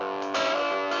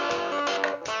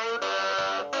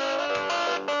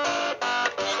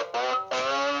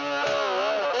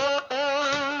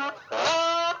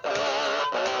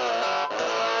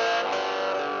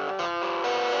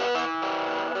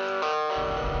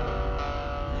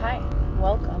Hi,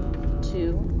 welcome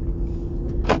to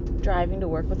Driving to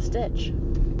Work with Stitch.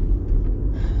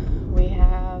 We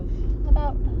have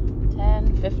about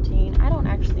 10, 15, I don't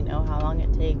actually know how long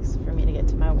it takes for me to get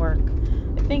to my work.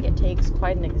 I think it takes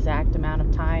quite an exact amount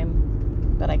of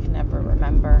time, but I can never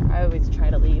remember. I always try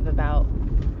to leave about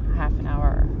half an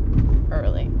hour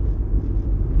early.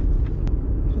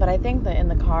 But I think that in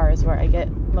the car is where I get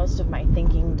most of my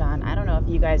thinking done. I don't know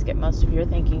if you guys get most of your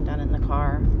thinking done in the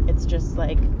car. It's just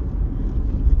like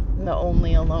the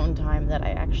only alone time that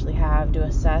I actually have to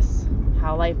assess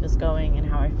how life is going and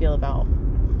how I feel about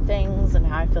things and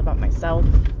how I feel about myself.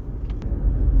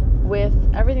 With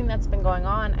everything that's been going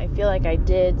on, I feel like I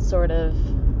did sort of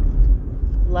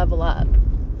level up.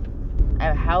 I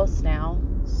have a house now,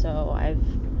 so I've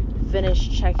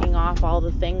finished checking off all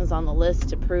the things on the list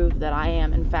to prove that I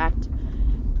am, in fact,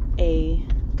 a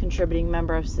contributing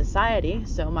member of society,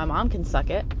 so my mom can suck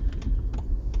it.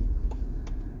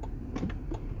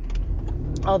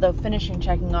 Although finishing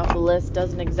checking off the list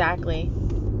doesn't exactly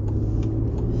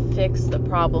fix the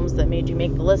problems that made you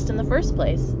make the list in the first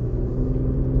place.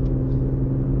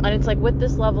 And it's like with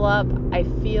this level up, I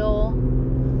feel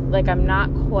like I'm not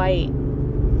quite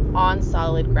on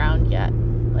solid ground yet.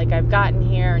 Like I've gotten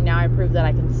here, and now I prove that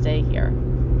I can stay here.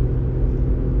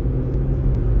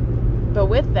 But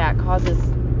with that causes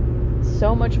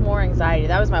so much more anxiety.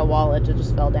 That was my wallet that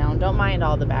just fell down. Don't mind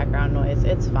all the background noise.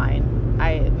 It's fine.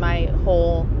 My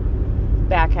whole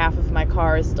back half of my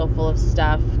car is still full of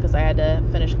stuff because I had to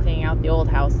finish cleaning out the old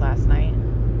house last night.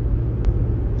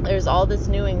 There's all this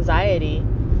new anxiety,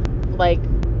 like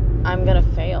I'm gonna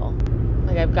fail.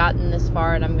 Like I've gotten this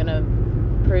far and I'm gonna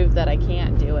prove that I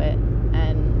can't do it,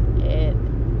 and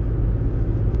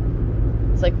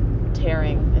it's like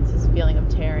tearing. It's this feeling of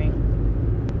tearing.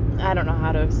 I don't know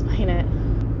how to explain it.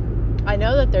 I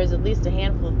know that there's at least a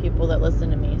handful of people that listen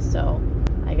to me, so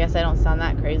I guess I don't sound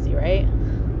that crazy, right?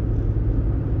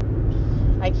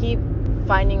 I keep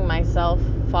finding myself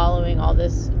following all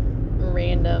this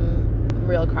random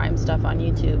real crime stuff on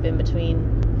YouTube in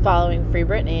between following Free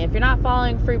Britney. If you're not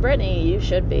following Free Britney, you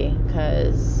should be,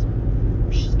 because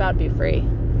she's about to be free,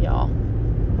 y'all.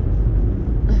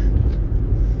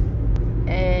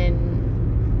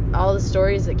 And all the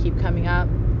stories that keep coming up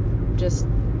just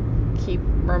keep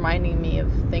reminding me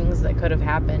of things that could have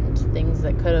happened, things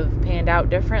that could have panned out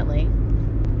differently.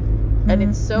 And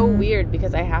it's so weird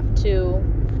because I have to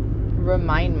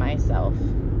remind myself,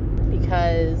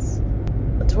 because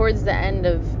towards the end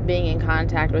of being in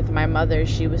contact with my mother,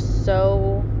 she was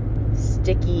so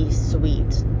sticky sweet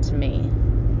to me,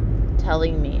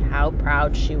 telling me how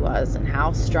proud she was and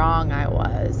how strong I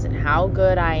was and how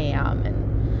good I am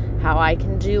and how I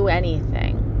can do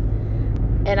anything.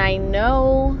 And I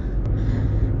know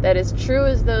that as true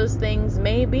as those things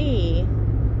may be,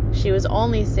 she was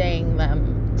only saying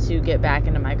them to get back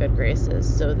into my good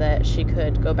graces so that she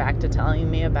could go back to telling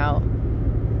me about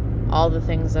all the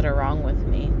things that are wrong with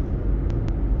me.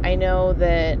 I know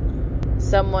that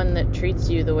someone that treats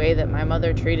you the way that my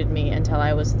mother treated me until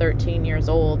I was 13 years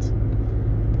old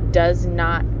does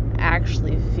not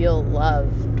actually feel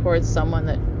love towards someone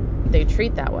that they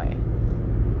treat that way.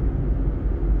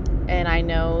 And I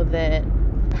know that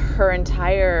her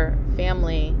entire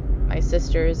family, my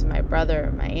sisters, my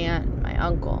brother, my aunt, my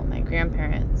uncle, my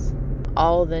grandparents,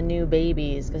 all the new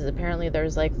babies, because apparently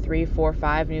there's like 3, 4,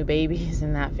 5 new babies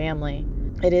in that family.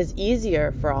 It is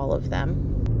easier for all of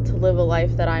them to live a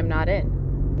life that I'm not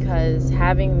in, because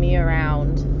having me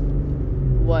around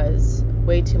was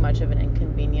way too much of an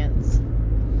inconvenience.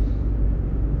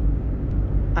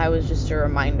 I was just a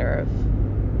reminder of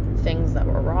things that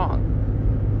were wrong.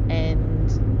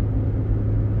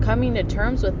 And coming to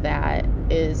terms with that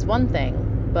is one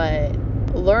thing, but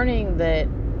learning that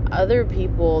other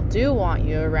people do want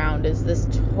you around is this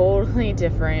totally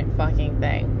different fucking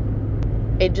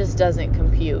thing. It just doesn't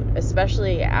compute,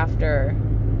 especially after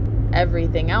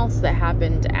everything else that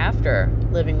happened after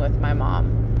living with my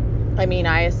mom. I mean,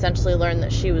 I essentially learned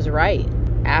that she was right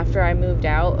after I moved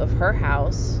out of her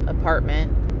house,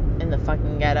 apartment in the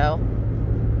fucking ghetto,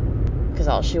 because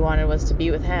all she wanted was to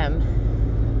be with him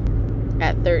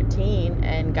at 13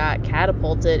 and got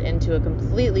catapulted into a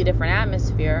completely different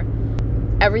atmosphere.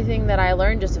 Everything that I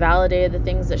learned just validated the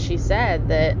things that she said,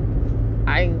 that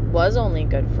I was only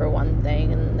good for one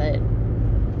thing, and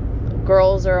that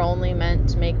girls are only meant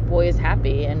to make boys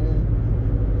happy, and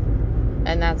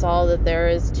that's all that there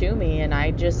is to me. And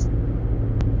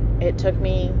it took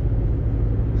me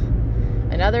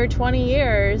another 20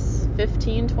 years,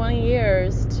 15, 20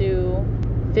 years to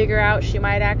figure out she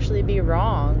might actually be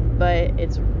wrong, but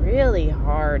it's really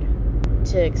hard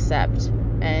to accept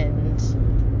and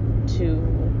to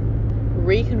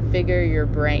reconfigure your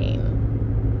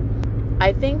brain.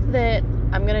 I think that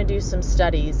I'm going to do some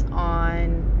studies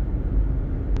on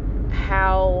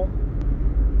how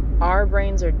our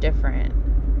brains are different.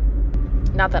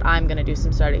 Not that I'm going to do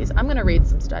some studies. I'm going to read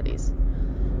some studies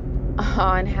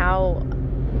on how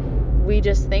we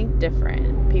just think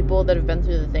different. People that have been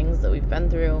through the things that we've been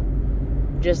through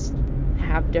just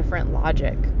have different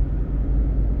logic.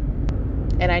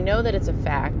 And I know that it's a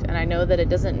fact, and I know that it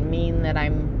doesn't mean that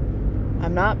I'm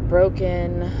not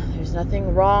broken, there's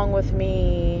nothing wrong with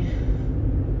me,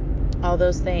 all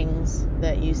those things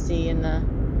that you see in the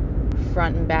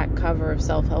front and back cover of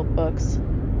self-help books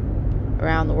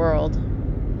around the world.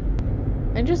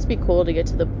 And just be cool to get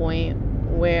to the point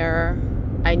where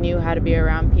I knew how to be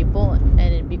around people, and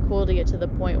it'd be cool to get to the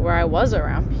point where I was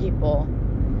around people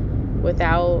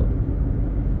without,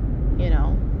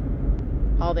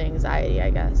 all the anxiety, I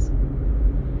guess.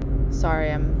 Sorry,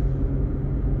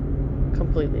 I'm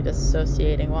completely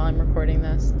disassociating while I'm recording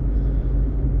this.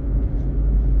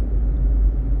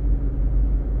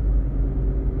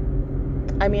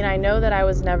 I mean, I know that I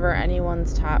was never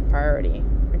anyone's top priority,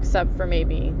 except for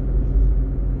maybe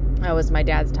I was my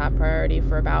dad's top priority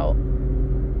for about,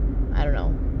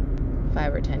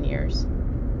 5 or 10 years.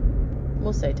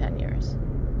 We'll say 10 years.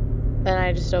 And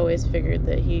I just always figured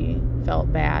that he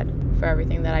felt bad for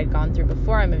everything that I'd gone through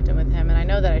before I moved in with him. And I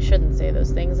know that I shouldn't say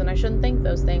those things and I shouldn't think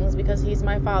those things because he's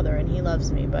my father and he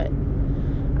loves me. But,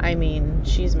 I mean,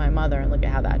 she's my mother and look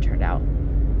at how that turned out.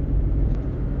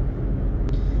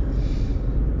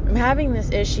 I'm having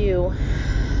this issue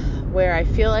where I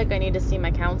feel like I need to see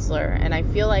my counselor, and I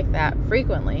feel like that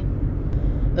frequently.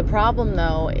 The problem,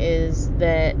 though, is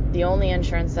that the only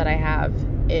insurance that I have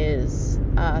is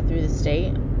through the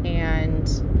state, and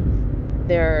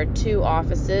there are 2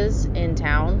 offices in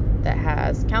town that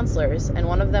has counselors, and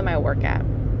one of them I work at,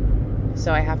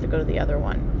 so I have to go to the other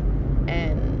one.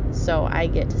 And so I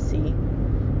get to see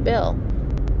Bill.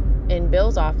 In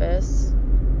Bill's office,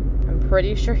 I'm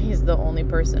pretty sure he's the only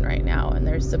person right now, and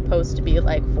there's supposed to be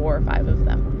like 4 or 5 of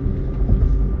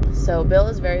them. So Bill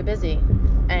is very busy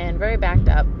and very backed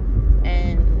up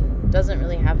and doesn't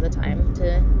really have the time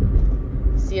to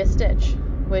see a stitch,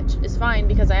 which is fine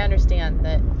because I understand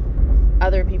that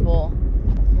other people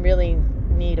really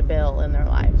need a Bill in their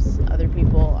lives. Other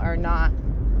people are not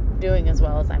doing as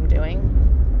well as I'm doing,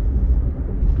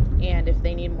 and if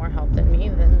they need more help than me,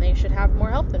 then they should have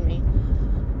more help than me.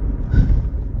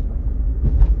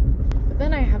 But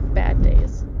then I have bad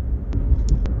days.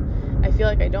 I feel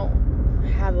like I don't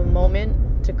have a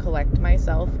moment to collect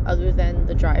myself other than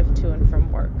the drive to and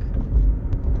from work.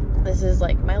 This is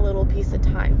like my little piece of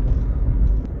time.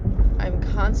 I'm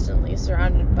constantly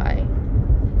surrounded by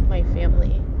my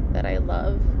family that I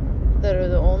love, that are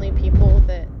the only people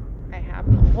that I have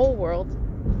in the whole world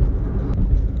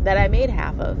that I made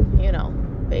half of,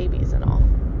 babies and all.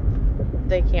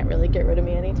 They can't really get rid of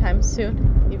me anytime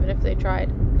soon, even if they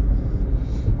tried.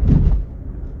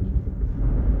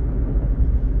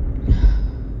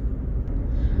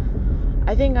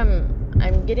 I think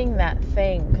I'm getting that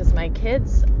thing because my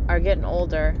kids are getting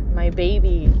older. My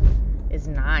baby is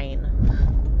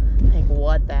 9. Like,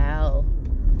 what the hell?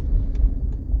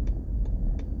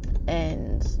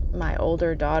 And my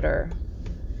older daughter,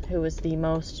 who is the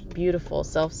most beautiful,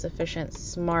 self-sufficient,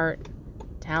 smart,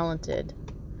 talented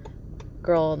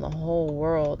girl in the whole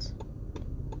world,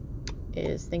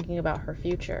 is thinking about her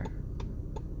future.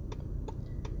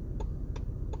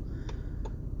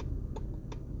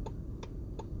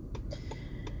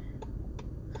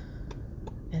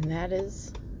 And that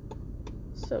is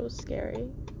so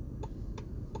scary.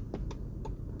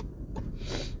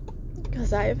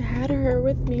 Because I've had her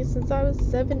with me since I was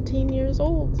 17 years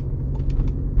old.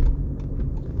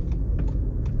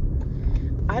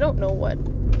 I don't know what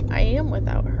I am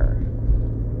without her.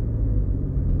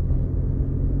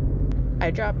 I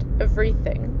dropped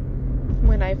everything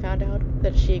when I found out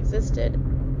that she existed,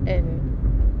 and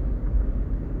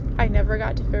I never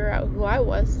got to figure out who I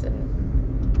was, and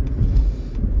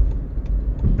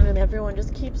everyone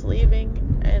just keeps leaving,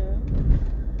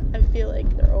 and I feel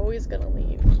like they're always gonna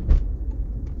leave,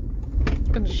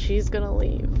 and she's gonna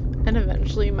leave, and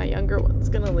eventually my younger one's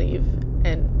gonna leave,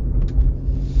 and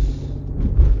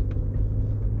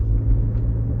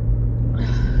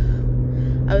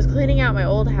I was cleaning out my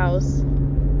old house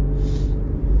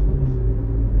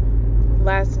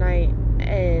last night,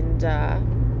 and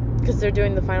because they're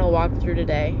doing the final walkthrough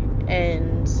today,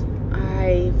 and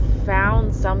I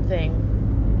found something.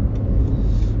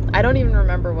 I don't even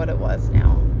remember what it was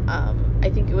now. I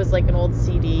think it was like an old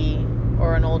CD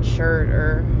or an old shirt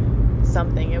or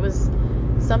something. It was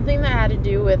something that had to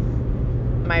do with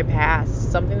my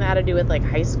past, something that had to do with like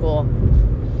high school.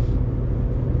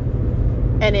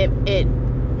 And it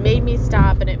made me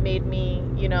stop, and it made me,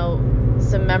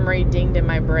 some memory dinged in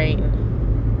my brain.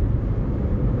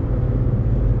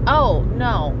 Oh,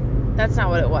 no, that's not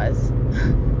what it was.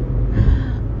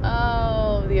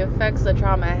 Oh, the effects that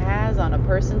trauma has on a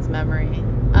person's memory.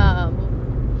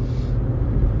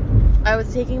 I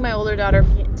was taking my older daughter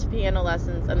to piano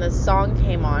lessons, and this song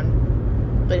came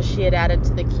on that she had added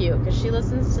to the queue, because she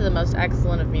listens to the most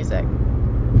excellent of music.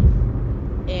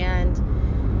 And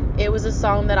it was a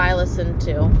song that I listened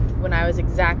to when I was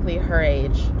exactly her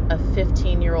age, a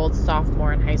 15-year-old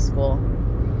sophomore in high school.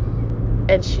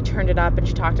 And she turned it up, and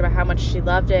she talked about how much she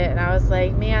loved it. And I was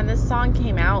like, man, this song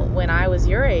came out when I was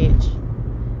your age.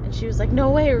 And she was like, no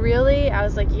way, really? I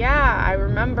was like, yeah, I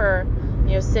remember,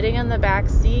 sitting in the back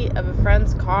seat of a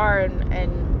friend's car,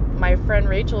 and my friend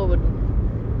Rachel would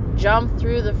jump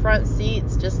through the front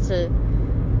seats just to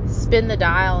spin the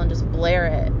dial and just blare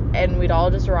it. And we'd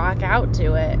all just rock out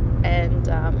to it. And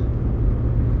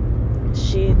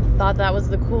she thought that was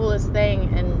the coolest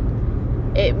thing.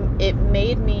 And it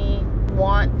made me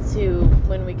want to,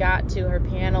 when we got to her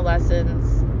piano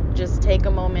lessons, just take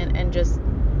a moment and just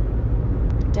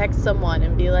text someone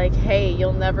and be like, hey,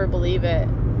 you'll never believe it,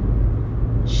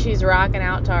 she's rocking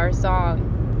out to our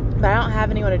song. But I don't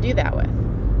have anyone to do that with.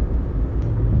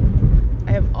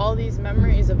 I have all these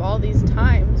memories of all these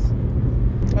times,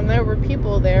 and there were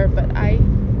people there, but I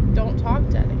don't talk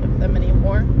to any of them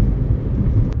anymore.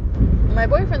 My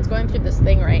boyfriend's going through this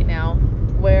thing right now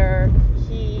where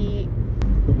he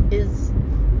is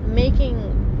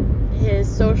making his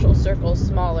social circle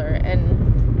smaller, and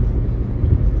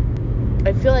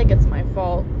I feel like it's my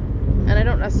fault, and I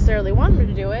don't necessarily want him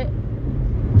to do it.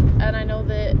 And I know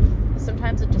that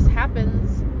sometimes it just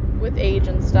happens with age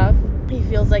and stuff. He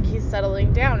feels like he's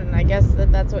settling down, and I guess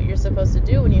that's what you're supposed to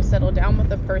do when you settle down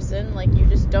with a person. Like, you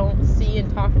just don't see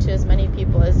and talk to as many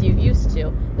people as you used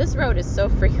to. This road is so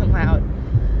freaking loud.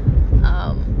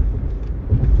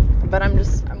 But I'm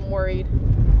worried.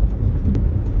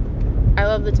 I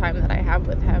love the time that I have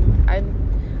with him.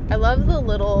 I love the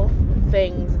little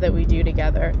things that we do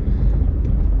together.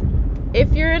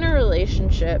 If you're in a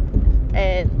relationship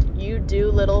and you do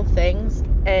little things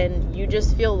and you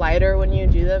just feel lighter when you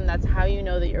do them, that's how you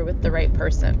know that you're with the right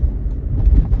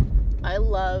person. I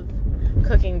love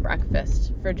cooking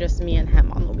breakfast for just me and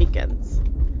him on the weekends.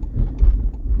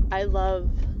 I love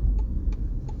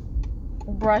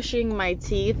brushing my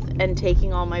teeth and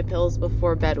taking all my pills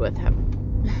before bed with him.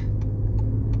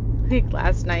 Like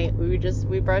last night, we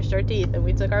brushed our teeth and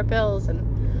we took our pills, and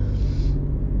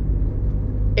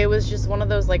it was just one of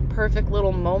those like perfect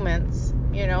little moments,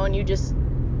 and you just,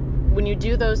 when you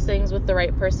do those things with the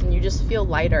right person, you just feel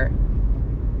lighter.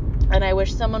 And I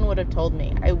wish someone would have told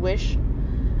me. I wish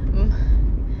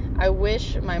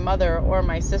my mother or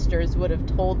my sisters would have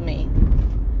told me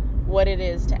what it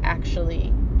is to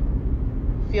actually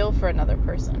feel for another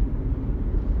person.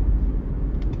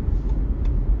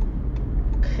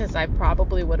 Because I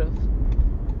probably would have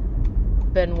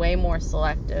been way more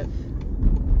selective.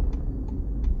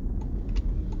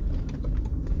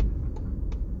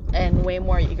 And way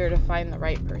more eager to find the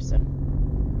right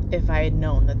person if I had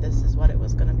known that this is what it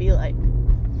was going to be like.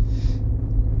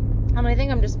 And I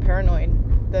think I'm just paranoid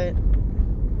that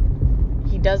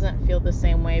he doesn't feel the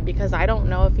same way, because I don't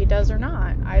know if he does or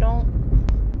not.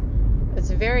 It's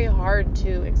very hard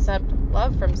to accept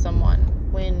love from someone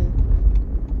when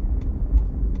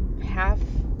half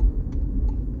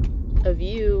of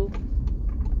you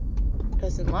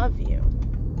doesn't love you.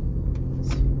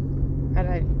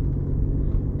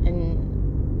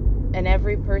 And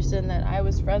every person that I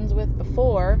was friends with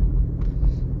before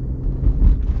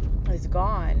is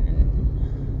gone. And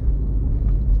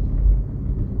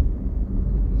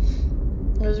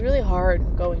it was really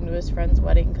hard going to his friend's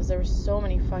wedding, because there were so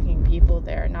many fucking people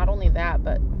there. Not only that,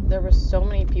 but there were so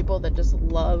many people that just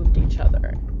loved each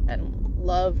other and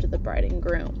loved the bride and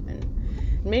groom. And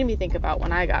it made me think about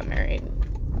when I got married,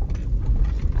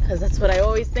 because that's what I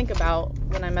always think about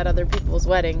when I'm at other people's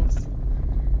weddings.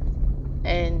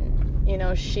 And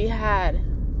she had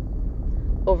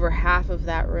over half of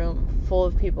that room full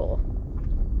of people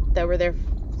that were there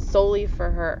solely for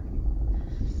her.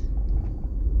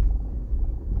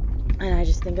 And I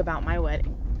just think about my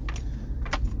wedding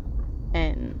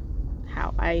and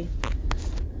how I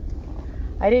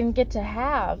didn't get to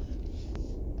have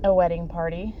a wedding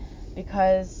party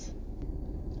because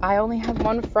I only had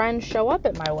one friend show up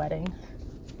at my wedding.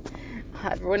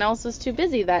 Everyone else was too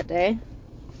busy that day.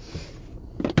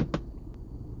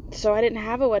 So I didn't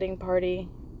have a wedding party,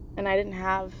 and I didn't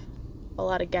have a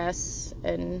lot of guests,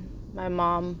 and My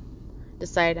mom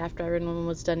decided after everyone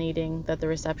was done eating that the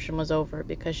reception was over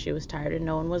because she was tired and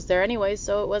no one was there anyway,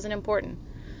 so it wasn't important.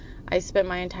 I spent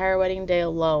my entire wedding day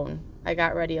alone. I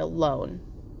got ready alone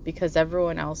because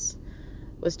everyone else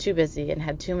was too busy and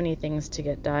had too many things to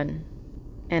get done.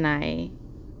 And I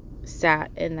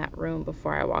sat in that room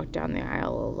before I walked down the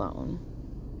aisle alone.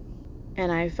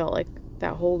 And I felt like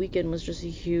that whole weekend was just a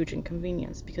huge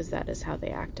inconvenience because that is how they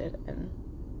acted. And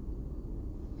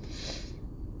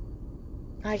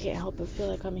I can't help but feel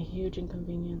like I'm a huge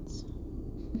inconvenience.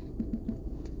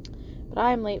 But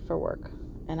I'm late for work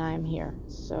and I'm here.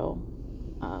 So,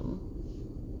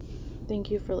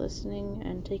 thank you for listening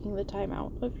and taking the time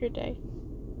out of your day.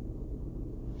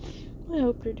 I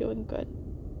hope you're doing good.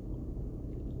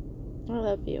 I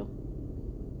love you.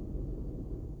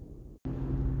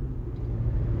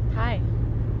 Hi.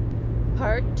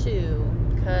 Part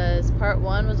 2, because part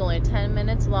 1 was only 10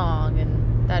 minutes long,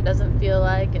 and that doesn't feel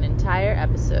like an entire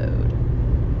episode.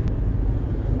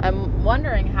 I'm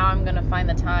wondering how I'm going to find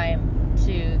the time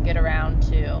to get around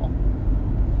to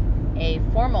a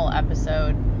formal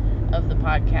episode of the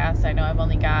podcast. I know I've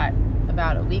only got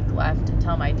about a week left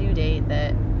until my due date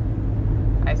that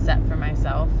I set for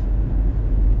myself.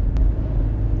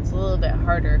 It's a little bit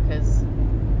harder because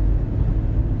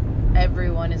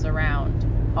everyone is around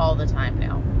all the time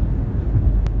now.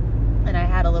 And I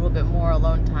had a little bit more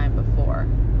alone time before.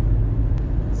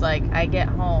 It's like I get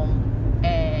home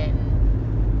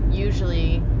and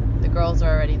usually the girls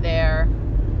are already there.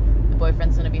 The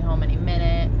boyfriend's going to be home any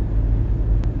minute.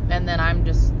 And then I'm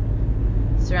just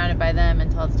surrounded by them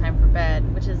until it's time for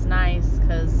bed, which is nice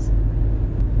because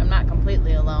I'm not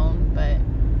completely alone, but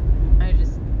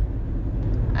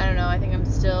I don't know, I think I'm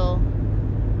still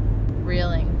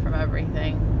reeling from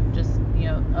everything. Just,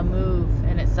 a move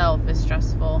in itself is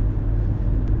stressful.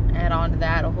 Add on to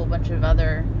that a whole bunch of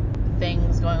other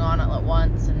things going on all at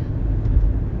once,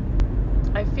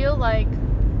 and I feel like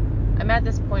I'm at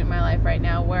this point in my life right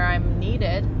now where I'm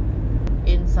needed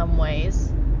in some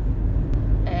ways,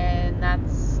 and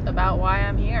that's about why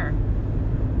I'm here.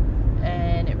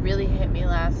 And it really hit me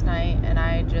last night, and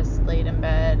I just laid in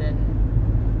bed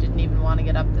and didn't even want to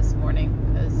get up this morning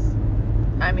because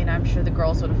I'm sure the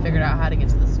girls would have figured out how to get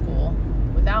to the school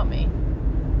without me.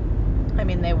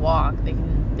 They walk.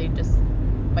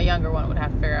 My younger one would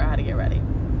have to figure out how to get ready.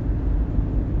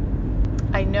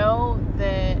 I know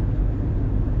that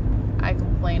I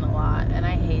complain a lot, and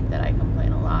I hate that I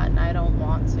complain a lot, and I don't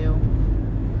want to.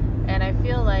 And I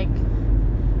feel like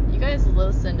you guys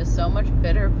listen to so much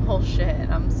bitter bullshit,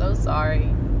 and I'm so sorry.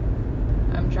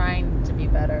 I'm trying to be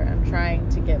better. I'm trying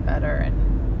to get better,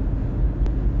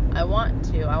 and I want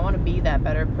to be that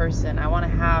better person. I want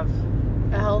to have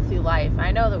a healthy life.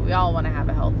 I know that we all want to have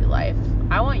a healthy life.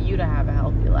 I want you to have a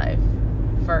healthy life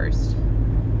first.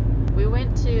 We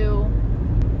went to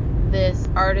this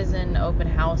artisan open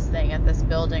house thing at this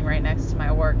building right next to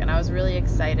my work, and I was really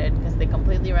excited because they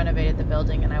completely renovated the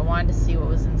building, and I wanted to see what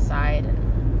was inside.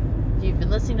 And if you've been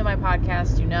listening to my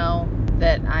podcast, you know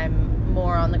that I'm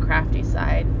more on the crafty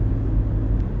side,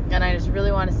 and I just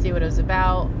really want to see what it was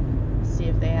about, see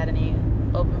if they had any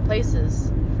open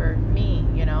places for me,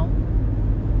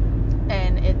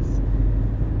 and it's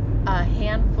a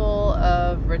handful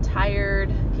of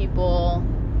retired people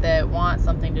that want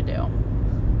something to do.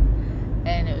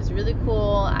 And it was really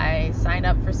cool. I signed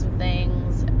up for some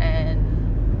things,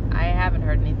 and I haven't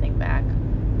heard anything back.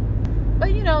 But,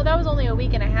 that was only a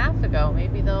week and a half ago.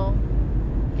 Maybe they'll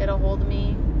get a hold of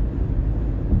me.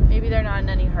 Maybe they're not in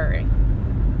any hurry.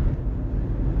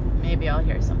 Maybe I'll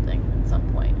hear something at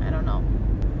some point. I don't know.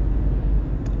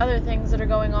 Other things that are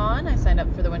going on, I signed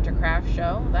up for the Winter Craft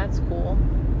Show. That's cool.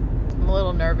 I'm a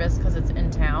little nervous because it's in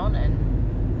town,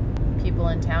 and people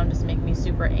in town just make me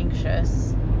super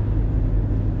anxious.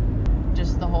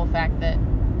 Just the whole fact that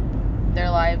their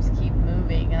lives keep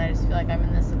moving, and I just feel like I'm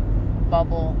in this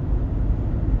bubble,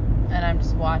 and I'm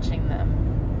just watching them,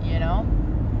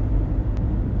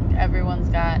 Everyone's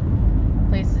got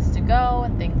places to go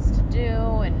and things to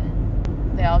do,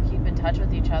 and they all keep in touch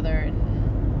with each other,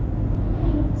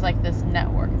 and it's like this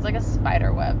network. It's like a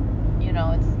spider web,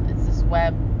 it's this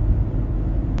web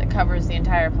that covers the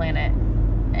entire planet,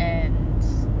 and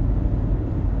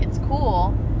it's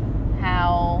cool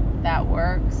how that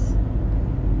works,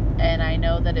 and I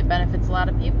know that it benefits a lot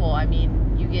of people.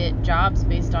 You get jobs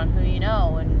based on who you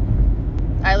know,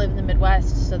 and I live in the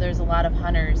Midwest, so there's a lot of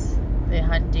hunters. They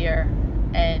hunt deer,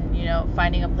 and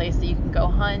finding a place that you can go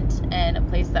hunt and a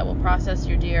place that will process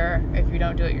your deer if you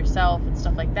don't do it yourself and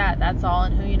stuff like that, that's all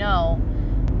in who you know.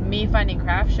 Me finding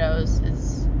craft shows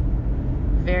is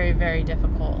very, very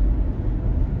difficult.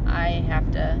 I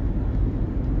have to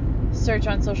search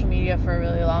on social media for a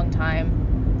really long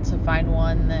time to find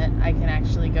one that I can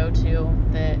actually go to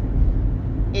that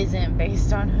isn't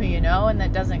based on who you know and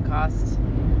that doesn't cost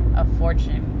a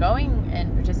fortune. Going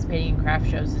and participating in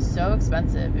craft shows is so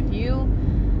expensive. If you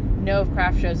know of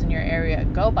craft shows in your area,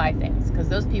 go buy things, because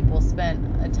those people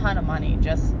spent a ton of money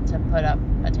just to put up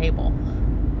a table.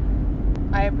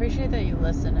 I appreciate that you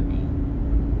listen to me.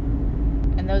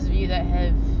 And those of you that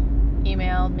have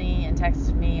emailed me and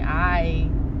texted me, I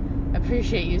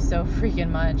appreciate you so freaking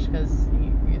much, because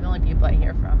you're the only people I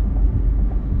hear from.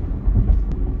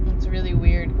 It's really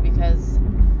weird because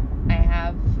I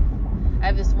have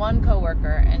this one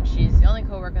coworker, and she's the only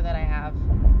coworker that I have.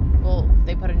 Well,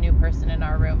 they put a new person in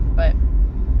our room, but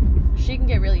she can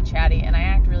get really chatty, and I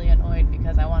act really annoyed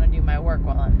because I want to do my work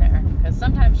while I'm there, because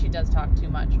sometimes she does talk too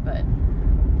much, but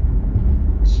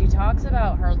she talks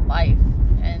about her life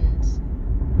and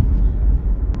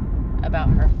about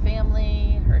her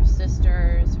family, her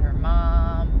sisters, her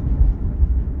mom,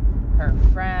 her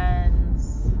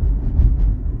friends.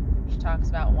 She talks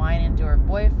about whining to her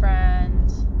boyfriend,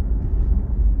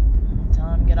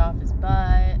 telling him to get off his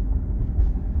butt.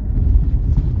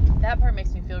 That part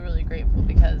makes me feel really grateful,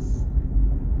 because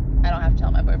I don't have to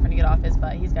tell my boyfriend to get off his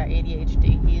butt. He's got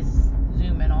ADHD. He's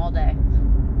zooming all day,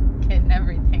 getting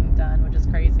everything done, which is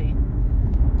crazy.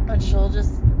 But she'll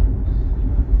just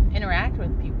interact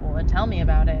with people and tell me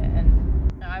about it.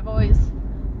 And I've always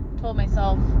told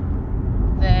myself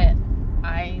that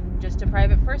I'm just a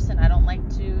private person. I don't like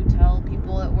to tell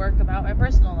people at work about my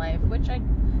personal life, which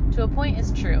to a point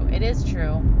is true. It is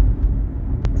true.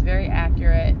 It's very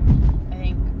accurate. I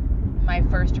think my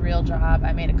first real job,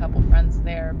 I made a couple friends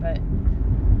there, but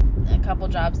a couple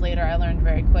jobs later, I learned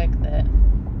very quick that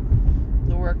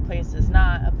the workplace is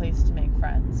not a place to make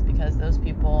friends, because those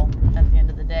people, at the end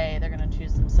of the day, they're going to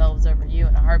choose themselves over you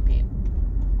in a heartbeat.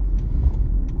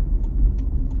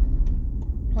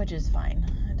 Which is fine.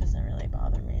 It doesn't really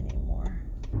bother me anymore.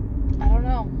 I don't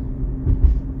know.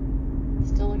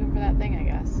 Still looking for that thing, I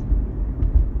guess.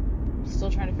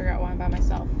 Still trying to figure out why I'm by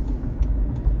myself.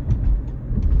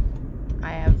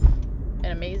 I have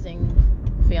an amazing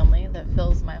family that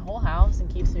fills my whole house and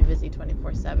keeps me busy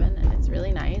 24/7, and it's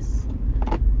really nice.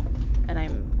 And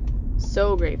I'm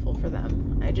so grateful for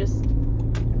them. I just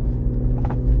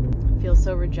feel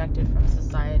so rejected from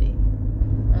society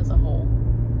as a whole.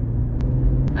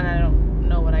 And I don't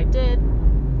know what I did.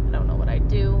 I don't know what I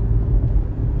do.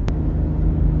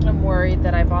 I'm worried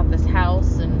that I bought this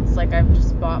house and it's like I've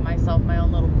just bought myself my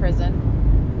own little prison.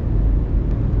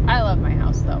 I love my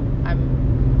house, though.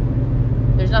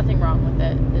 There's nothing wrong with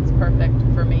it. It's perfect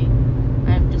for me.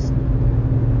 I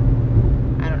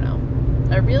don't know.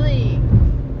 I really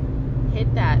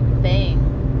hit that thing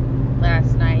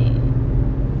last night.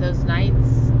 Those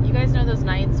nights, you guys know those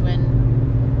nights when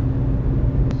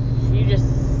you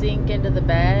just sink into the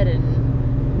bed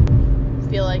and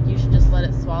feel like you should just let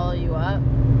it swallow you up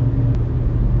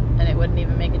and it wouldn't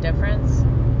even make a difference?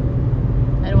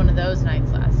 I had one of those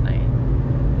nights last night.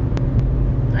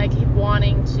 I keep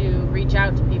wanting to reach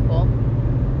out to people,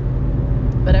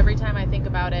 but every time I think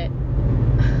about it,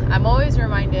 I'm always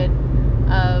reminded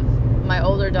of my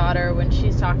older daughter when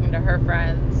she's talking to her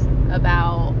friends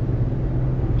about,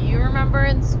 you remember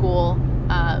in school,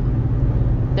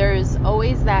 there's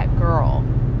always that girl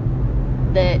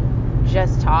that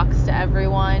just talks to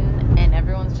everyone and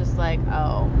everyone's just like,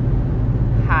 oh,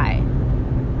 hi.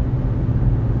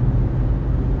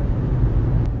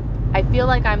 I feel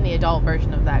like I'm the adult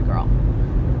version of that girl.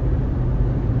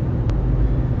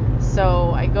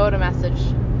 So I go to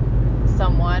message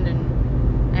someone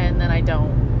and then I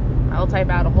don't. I'll type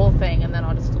out a whole thing and then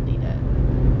I'll just delete it.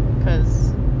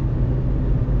 Because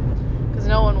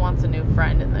no one wants a new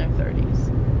friend in their 30s.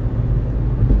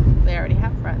 They already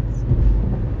have friends.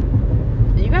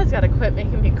 You guys gotta quit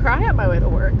making me cry on my way to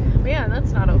work. Man,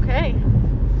 that's not okay.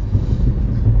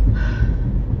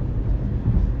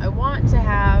 I want to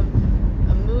have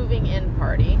a moving in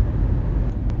party.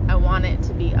 I want it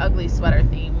to be ugly sweater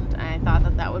themed, and I thought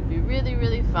that would be really,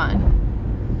 really fun.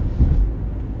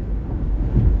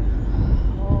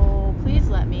 Oh, please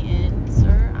let me in,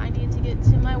 sir. I need to get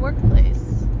to my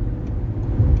workplace.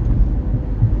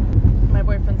 My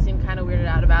boyfriend seemed kind of weirded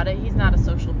out about it. He's not a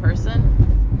social person,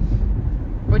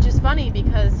 which is funny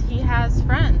because he has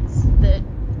friends that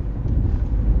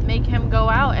make him go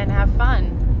out and have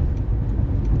fun.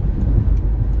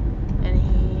 And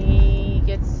he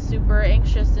gets super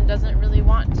anxious and doesn't really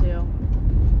want to.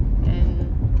 And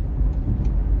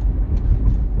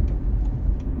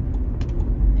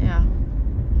yeah,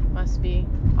 must be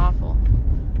awful.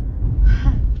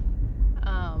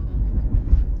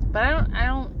 But I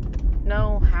don't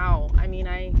know how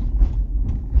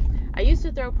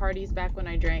to throw parties back when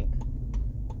I drank.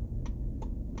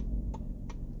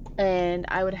 And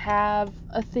I would have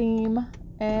a theme,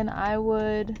 and I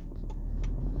would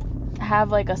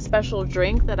have like a special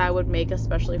drink that I would make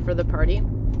especially for the party.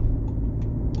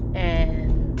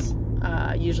 And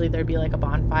usually there'd be like a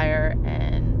bonfire.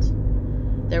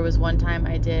 And there was one time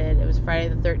it was Friday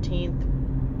the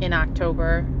 13th in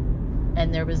October,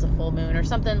 and there was a full moon or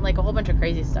something, like a whole bunch of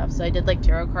crazy stuff. So I did like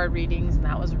tarot card readings, and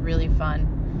that was really fun.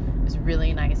 It was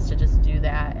really nice to just do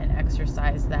that and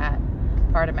exercise that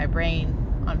part of my brain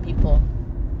on people.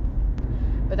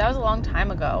 But that was a long time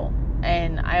ago,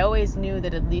 and I always knew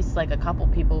that at least like a couple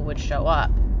people would show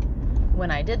up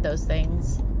when I did those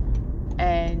things.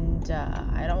 And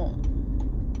I don't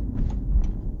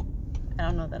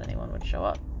know that anyone would show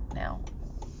up now.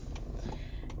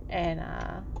 And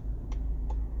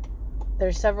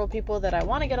there's several people that I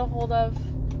want to get a hold of,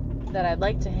 that I'd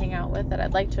like to hang out with, that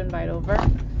I'd like to invite over.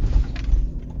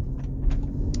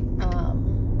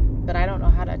 But I don't know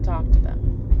how to talk to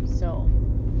them. So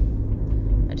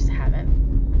I just haven't.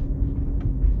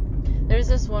 There's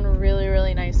this one really,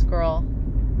 really nice girl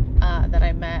that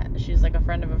I met. She's like a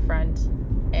friend of a friend.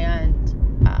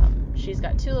 And she's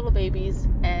got 2 little babies.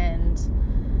 And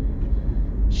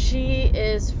she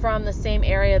is from the same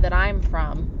area that I'm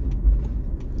from.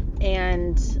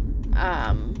 And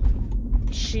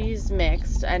she's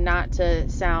mixed, and not to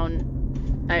sound,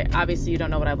 obviously you don't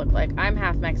know what I look like. I'm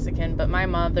half Mexican, but my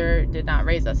mother did not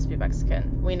raise us to be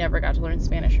Mexican. We never got to learn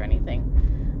Spanish or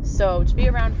anything. So to be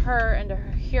around her and to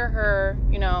hear her,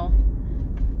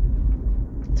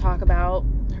 talk about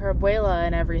her abuela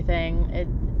and everything,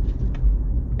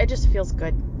 it just feels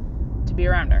good to be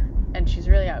around her. And she's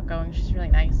really outgoing. She's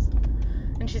really nice.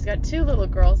 And she's got 2 little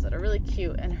girls that are really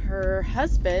cute. And her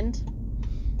husband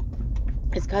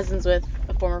is cousins with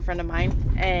a former friend of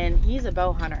mine. And he's a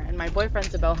bow hunter. And my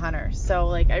boyfriend's a bow hunter. So,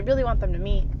 I really want them to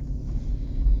meet.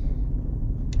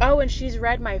 Oh, and she's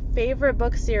read my favorite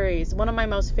book series. One of my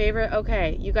most favorite.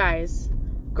 Okay, you guys.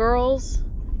 Girls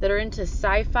that are into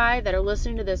sci-fi that are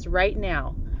listening to this right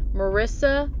now.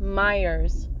 Marissa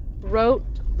Myers wrote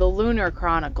The Lunar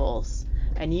Chronicles.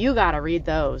 And you gotta read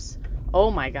those. Oh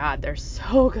my God, they're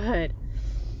so good.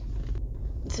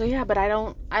 So yeah, but I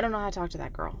don't know how to talk to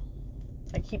that girl.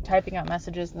 I keep typing out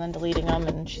messages and then deleting them,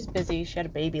 and she's busy. She had a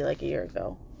baby like a year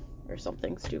ago or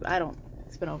something stupid.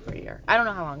 It's been over a year. I don't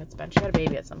know how long it's been. She had a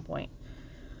baby at some point.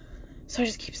 So I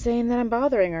just keep saying that I'm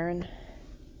bothering her and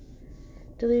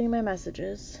deleting my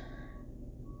messages.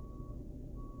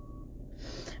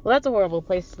 Well, that's a horrible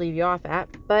place to leave you off at,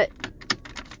 but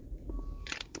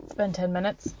it's been 10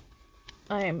 minutes.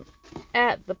 I'm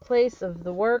at the place of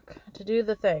the work to do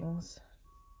the things.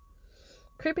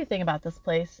 Creepy thing about this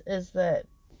place is that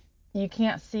you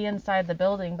can't see inside the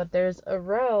building, but there's a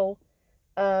row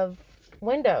of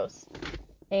windows.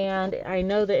 And I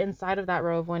know that inside of that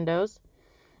row of windows,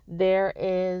 there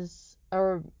is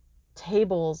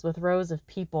tables with rows of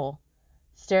people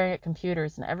staring at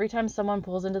computers. And every time someone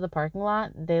pulls into the parking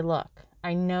lot, they look.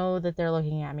 I know that they're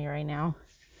looking at me right now.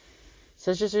 So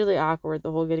it's just really awkward,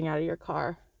 the whole getting out of your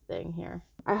car thing here.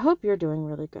 I hope you're doing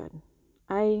really good.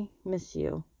 I miss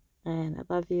you, and I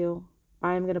love you.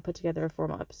 I'm going to put together a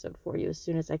formal episode for you as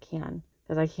soon as I can,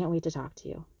 because I can't wait to talk to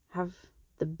you. Have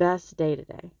the best day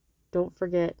today. Don't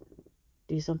forget,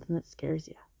 do something that scares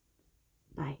you.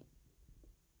 Bye.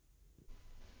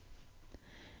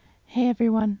 Hey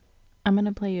everyone. I'm going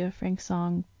to play you a Frank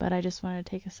song, but I just want to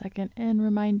take a second and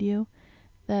remind you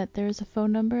that there is a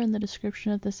phone number in the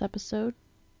description of this episode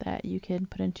that you can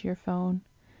put into your phone.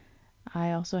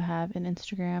 I also have an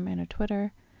Instagram and a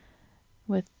Twitter.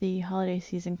 With the holiday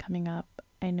season coming up,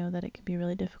 I know that it can be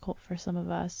really difficult for some of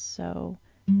us, so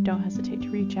don't hesitate to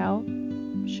reach out.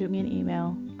 Shoot me an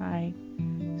email. I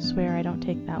swear I don't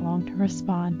take that long to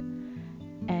respond.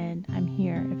 And I'm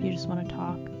here if you just want to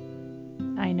talk.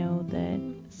 I know that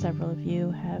several of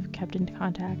you have kept in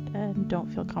contact and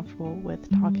don't feel comfortable with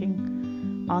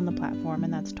talking on the platform,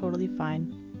 and that's totally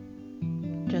fine.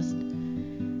 Just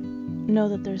know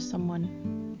that there's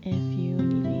someone if you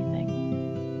need anything.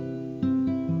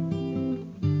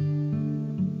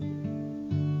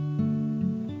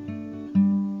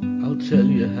 I'll tell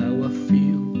you how I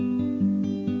feel.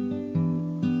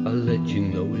 I'll let you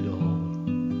know it all.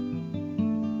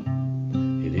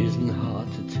 It isn't hard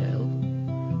to tell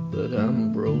that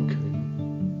I'm broken.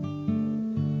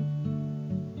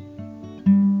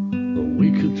 But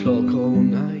we could talk all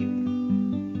night.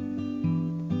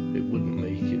 It wouldn't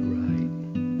make it right.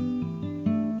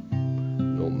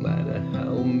 No matter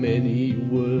how many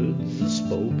words are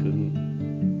spoken.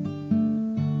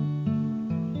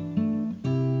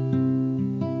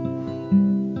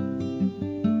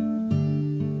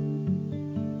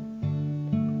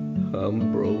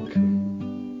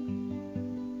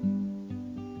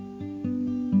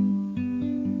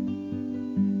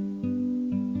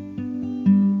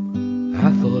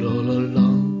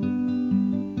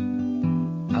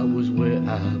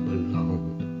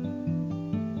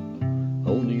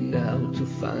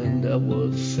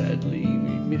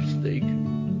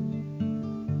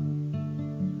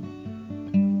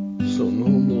 So no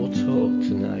more talk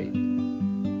tonight.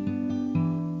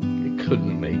 It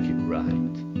couldn't make it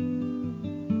right.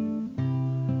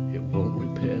 It won't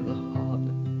repair the heart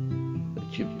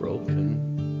that you've broken.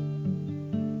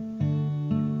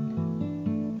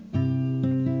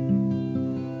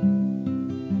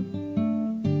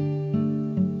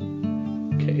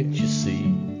 Can't you see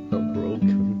I'm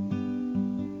broken?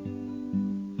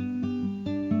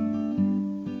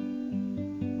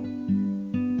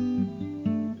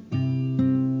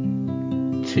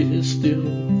 Tears still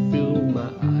fill my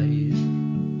eyes,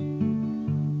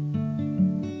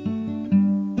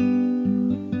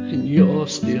 and you're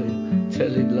still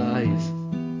telling lies.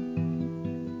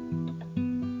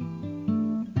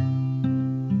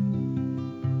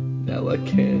 Now I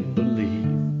can't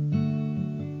believe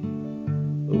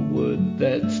a word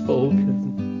that's spoken.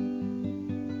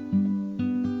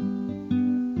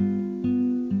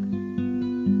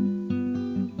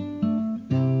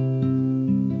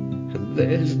 And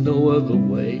there's no other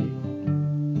way.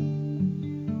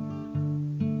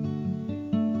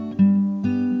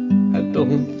 I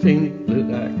don't think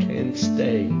that I can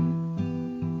stay.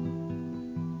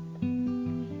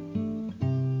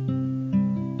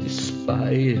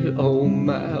 Despite all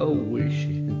my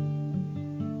wishing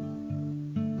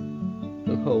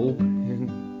and hoping,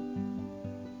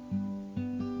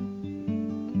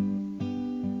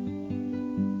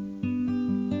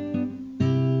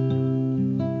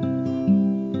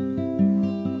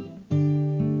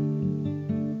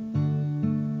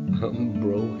 I'm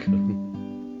broken.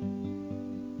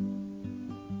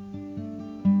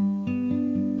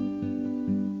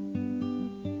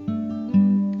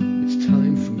 It's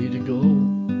time for me to go.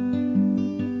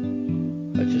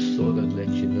 I just thought I'd let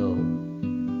you know.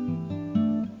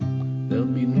 There'll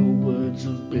be no words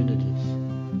of bitterness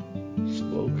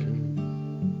spoken.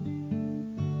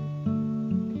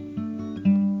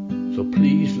 So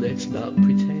please let's not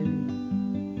pretend.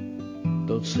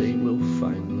 Don't say we'll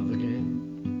find love again.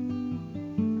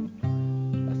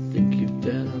 I think you've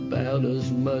done about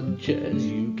as much as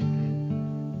you can.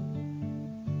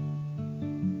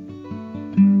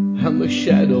 I'm a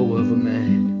shadow of a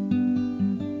man,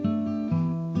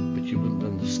 but you wouldn't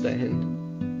understand.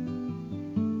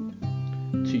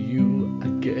 To you, I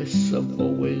guess I've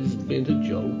always been a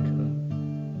joker.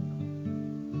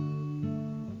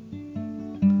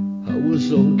 I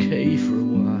was okay for a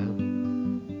while,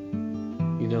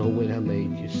 you know, when I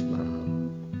made you smile.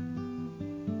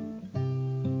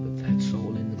 But that's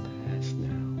all in the past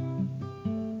now.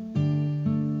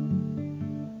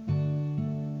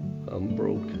 I'm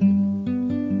broken.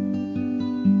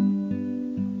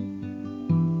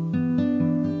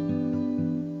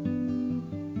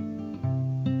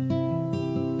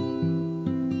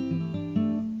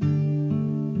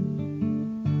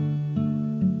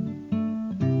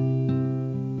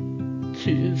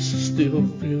 Tears still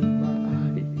fill my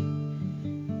eyes,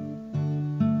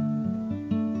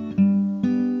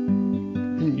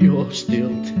 and you're still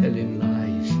telling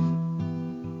lies.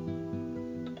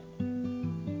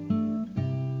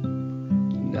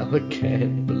 Now I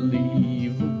can't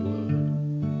believe a word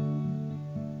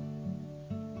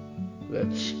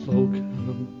that's spoken.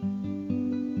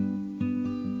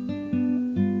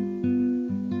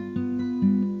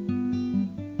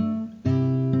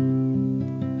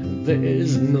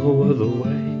 There's no other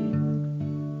way.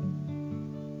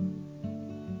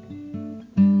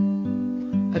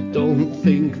 I don't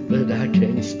think that I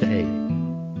can stay.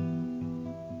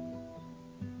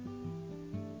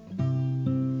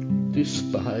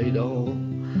 Despite all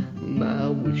my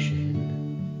wishing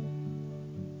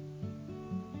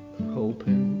and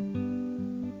hoping.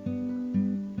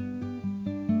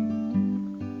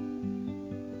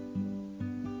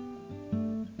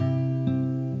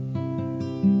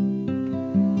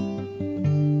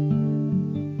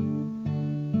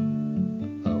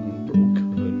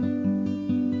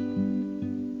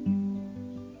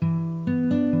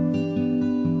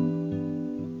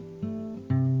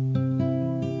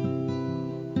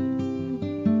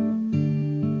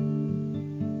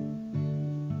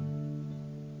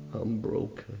 I'm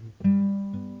broken.